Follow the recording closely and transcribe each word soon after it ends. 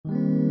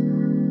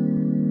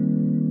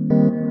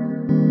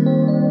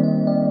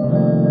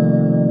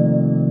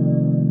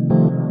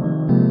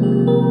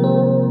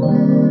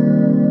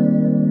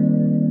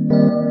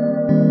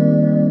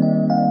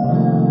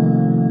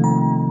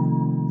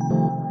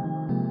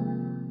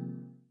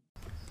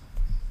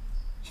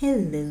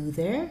Hello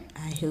there.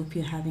 I hope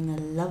you're having a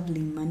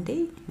lovely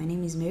Monday. My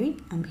name is Mary.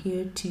 I'm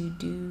here to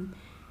do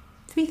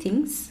three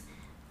things.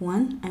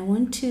 One, I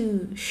want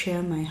to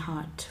share my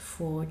heart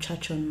for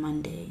Church on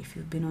Monday. If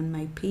you've been on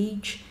my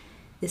page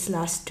this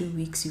last 2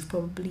 weeks, you've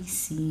probably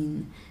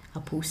seen a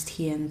post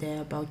here and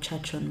there about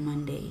Church on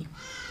Monday.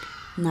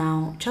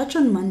 Now, Church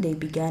on Monday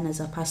began as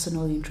a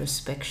personal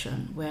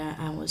introspection where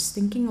I was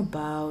thinking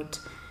about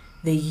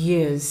the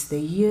years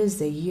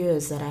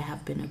that I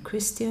have been a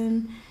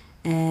Christian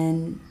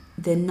and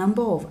the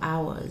number of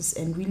hours,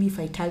 and really if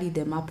I tally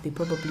them up, they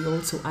probably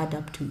also add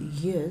up to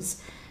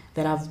years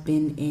that I've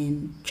been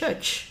in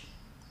church,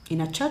 in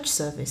a church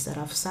service, that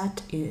I've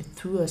sat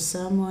through a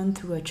sermon,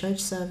 through a church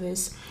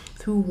service,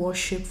 through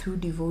worship, through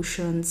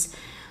devotions.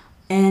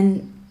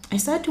 And I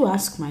started to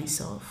ask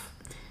myself,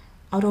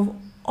 out of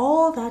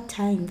all that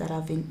time that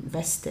I've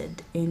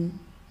invested in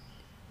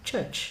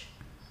church,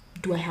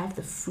 do I have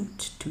the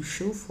fruit to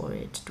show for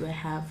it? Do I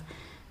have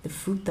the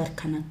fruit that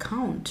can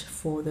account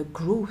for the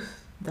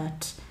growth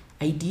that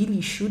ideally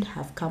should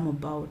have come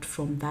about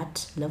from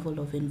that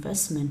level of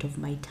investment of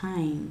my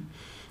time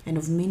and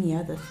of many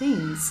other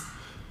things?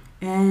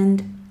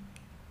 And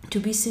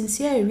to be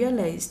sincere, I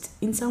realized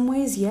in some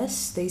ways,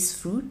 yes, there's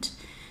fruit,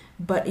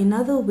 but in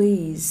other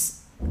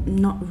ways,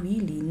 not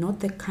really, not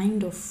the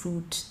kind of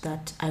fruit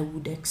that I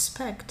would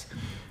expect.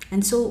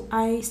 And so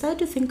I started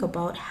to think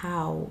about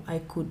how I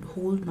could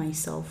hold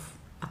myself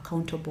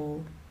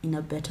accountable in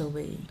a better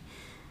way,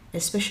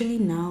 especially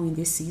now in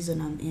this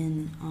season I'm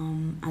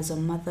in, as a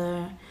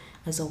mother,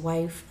 as a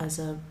wife, as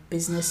a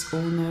business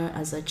owner,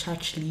 as a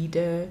church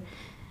leader,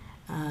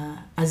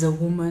 as a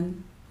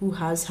woman who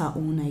has her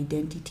own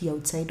identity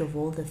outside of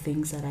all the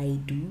things that I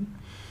do.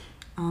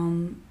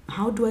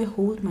 How do I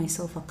hold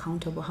myself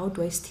accountable? How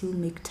do I still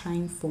make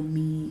time for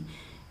me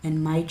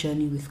and my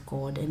journey with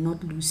God and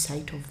not lose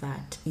sight of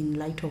that in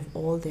light of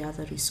all the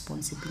other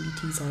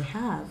responsibilities I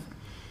have?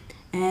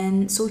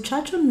 And so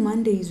Church on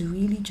Monday is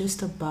really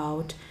just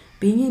about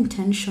being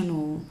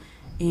intentional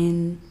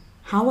in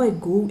how I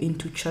go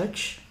into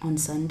church on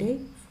Sunday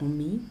for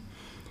me,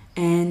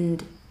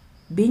 and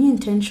being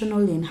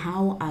intentional in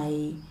how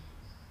I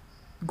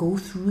go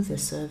through the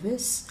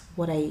service,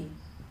 what I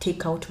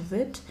take out of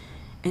it,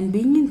 and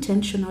being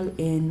intentional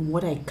in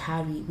what I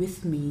carry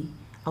with me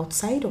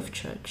outside of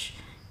church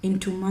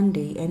into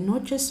Monday, and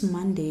not just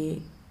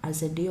Monday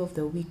as a day of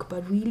the week,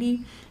 but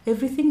really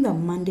everything that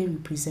Monday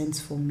represents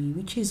for me,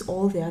 which is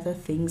all the other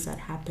things that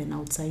happen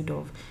outside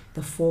of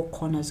the four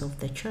corners of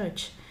the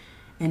church.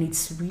 And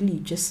it's really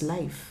just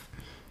life.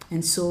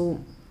 And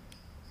so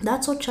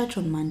that's what Church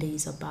on Monday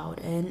is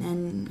about.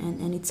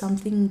 And it's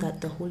something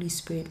that the Holy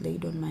Spirit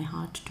laid on my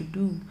heart to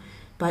do.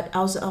 But I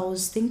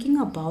was thinking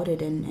about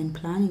it and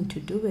planning to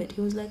do it.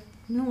 He was like,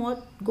 you know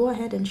what, go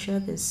ahead and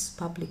share this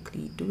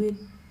publicly. Do it.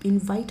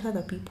 Invite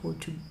other people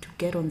to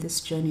get on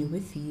this journey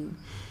with you.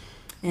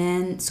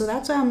 And so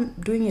that's why I'm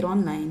doing it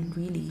online,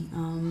 really.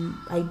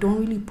 I don't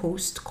really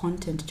post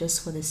content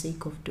just for the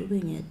sake of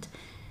doing it.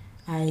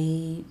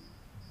 I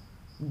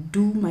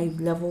do my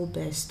level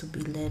best to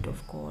be led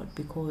of God,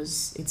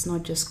 because it's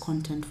not just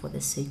content for the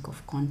sake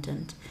of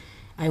content.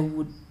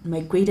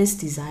 My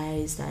greatest desire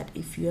is that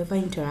if you ever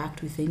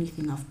interact with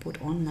anything I've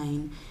put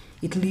online,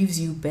 it leaves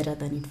you better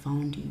than it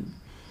found you.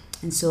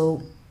 And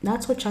so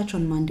that's what Church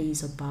on Monday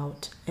is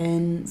about.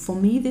 And for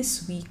me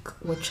this week,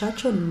 what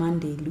Church on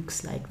Monday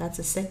looks like, that's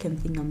the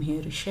second thing I'm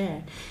here to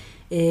share,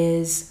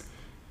 is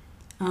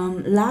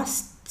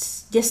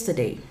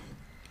yesterday,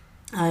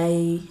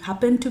 I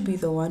happened to be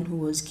the one who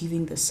was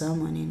giving the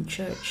sermon in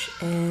church.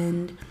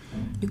 And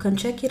you can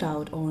check it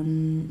out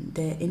on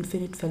the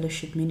Infinite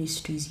Fellowship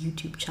Ministries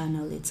YouTube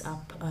channel. It's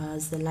up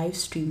as the live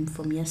stream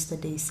from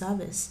yesterday's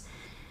service.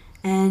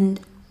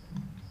 And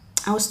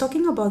I was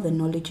talking about the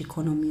knowledge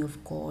economy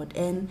of God,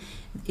 and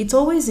it's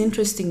always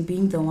interesting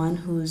being the one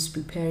who's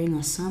preparing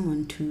a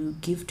sermon to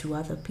give to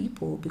other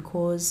people,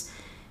 because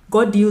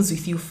God deals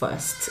with you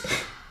first.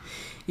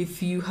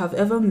 If you have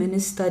ever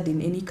ministered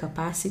in any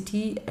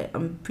capacity,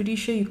 I'm pretty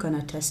sure you can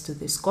attest to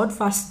this. God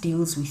first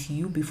deals with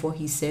you before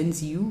he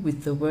sends you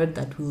with the word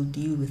that will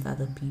deal with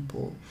other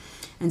people.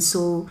 And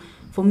so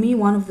for me,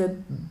 one of the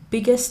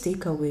biggest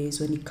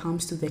takeaways when it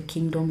comes to the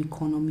kingdom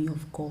economy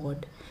of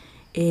God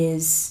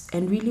is,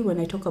 and really when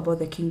I talk about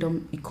the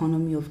kingdom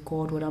economy of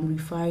God, what I'm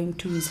referring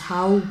to is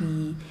how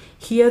we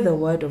hear the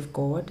word of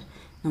God,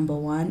 number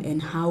one,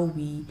 and how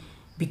we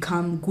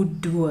become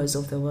good doers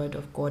of the word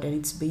of God. And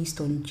it's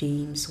based on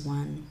James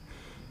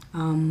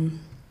 1.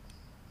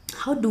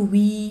 How do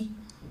we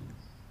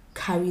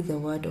carry the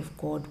word of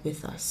God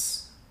with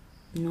us?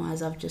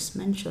 As I've just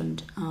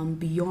mentioned,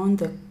 beyond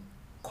the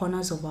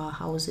corners of our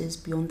houses,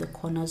 beyond the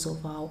corners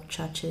of our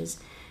churches,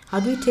 how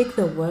do we take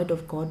the word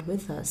of God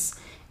with us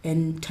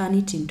and turn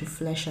it into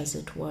flesh, as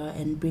it were,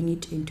 and bring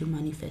it into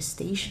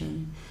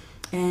manifestation?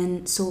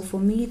 And so for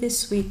me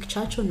this week,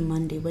 Church on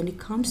Monday, when it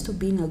comes to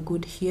being a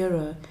good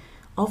hearer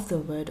of the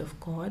word of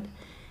God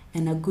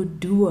and a good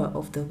doer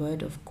of the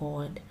word of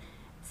God,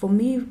 for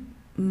me,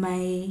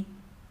 my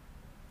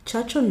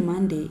Church on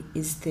Monday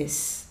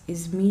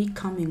is me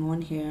coming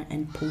on here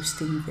and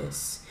posting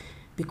this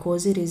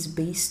because it is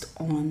based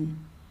on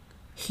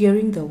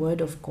hearing the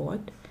word of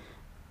God,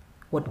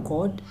 what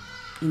God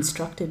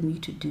instructed me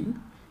to do,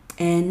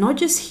 and not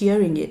just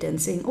hearing it and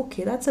saying,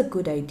 okay, that's a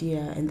good idea,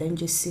 and then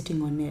just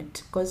sitting on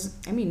it. Because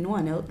no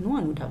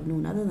one would have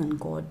known other than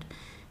God.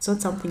 It's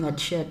not something I'd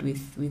shared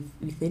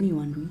with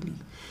anyone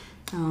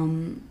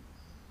really.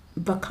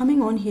 But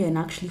coming on here and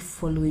actually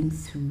following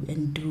through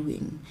and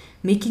doing,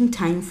 making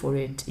time for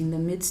it in the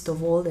midst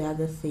of all the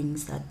other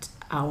things that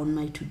are on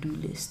my to-do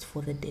list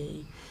for the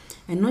day.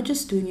 And not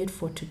just doing it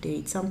for today,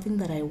 it's something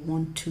that I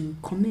want to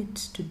commit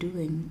to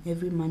doing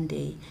every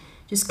Monday.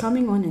 Just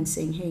coming on and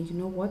saying, hey, you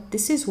know what?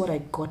 This is what I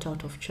got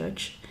out of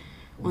church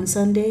on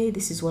Sunday.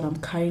 This is what I'm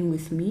carrying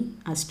with me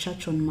as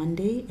church on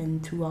Monday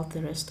and throughout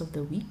the rest of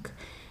the week.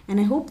 And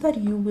I hope that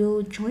you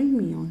will join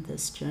me on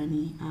this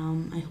journey.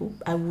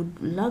 I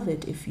would love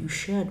it if you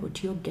shared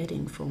what you're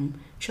getting from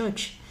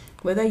church,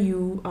 whether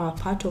you are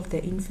part of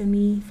the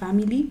Infamy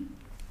family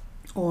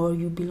or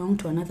you belong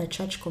to another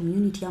church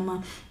community. I'm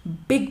a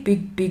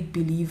big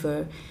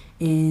believer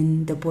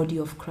in the body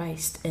of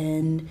Christ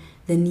and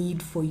the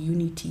need for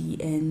unity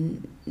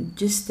and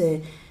just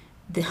the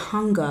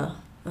hunger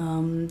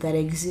that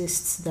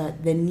exists,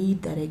 that the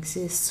need that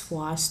exists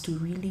for us to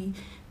really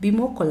be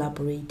more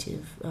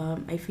collaborative.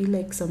 I feel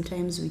like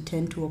sometimes we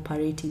tend to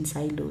operate in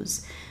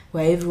silos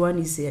where everyone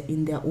is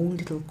in their own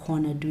little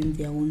corner doing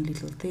their own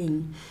little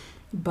thing.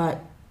 But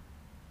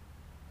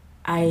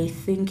I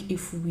think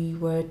if we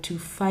were to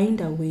find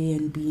a way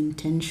and be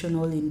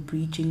intentional in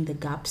bridging the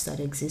gaps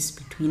that exist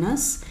between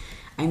us,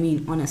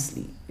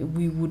 honestly,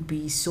 we would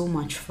be so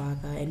much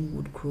farther and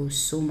would grow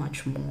so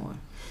much more.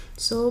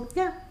 So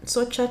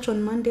church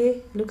on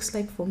Monday looks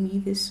like for me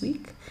this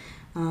week.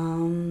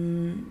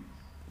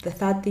 The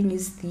third thing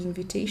is the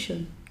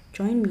invitation.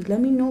 Join me.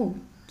 Let me know.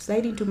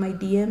 Slide into my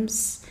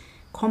DMs.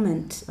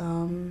 Comment.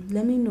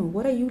 Let me know.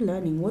 What are you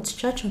learning? What's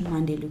church on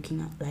Monday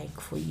looking like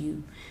for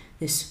you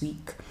this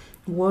week?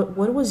 What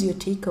was your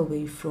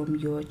takeaway from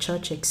your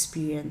church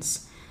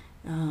experience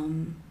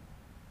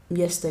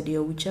yesterday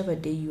or whichever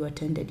day you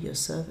attended your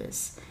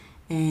service?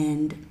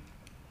 And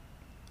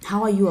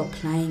how are you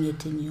applying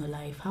it in your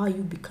life? How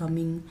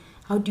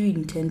do you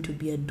intend to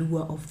be a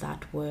doer of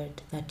that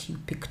word that you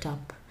picked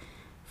up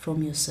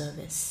from your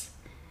service?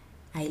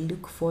 I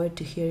look forward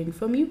to hearing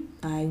from you.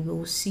 I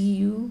will see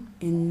you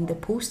in the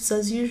posts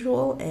as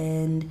usual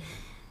and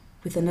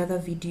with another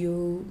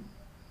video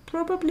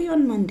probably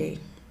on Monday.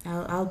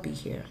 I'll be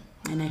here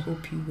and I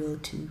hope you will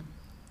too.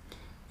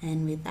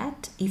 And with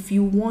that, if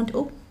you want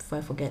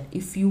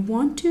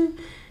to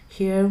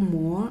hear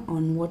more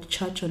on what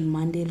church on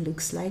Monday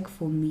looks like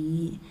for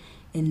me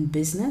in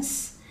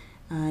business,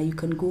 you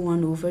can go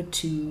on over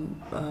to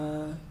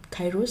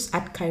Kairos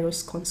at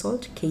Kairos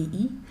Consult,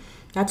 KE.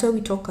 That's where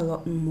we talk a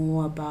lot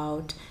more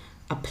about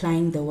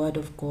applying the word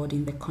of God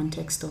in the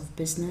context of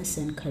business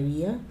and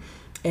career.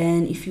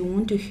 And if you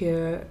want to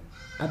hear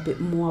a bit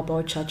more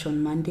about church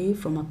on Monday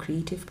from a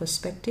creative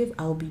perspective,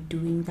 I'll be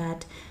doing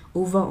that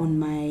over on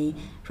my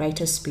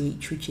writer's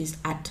page, which is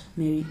at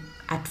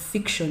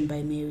Fiction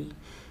by Mary.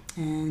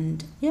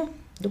 And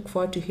look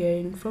forward to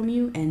hearing from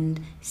you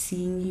and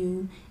seeing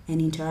you and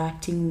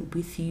interacting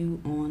with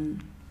you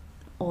on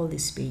all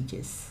these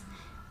pages.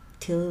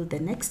 Till the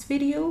next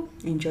video,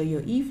 enjoy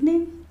your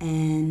evening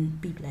and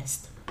be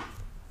blessed.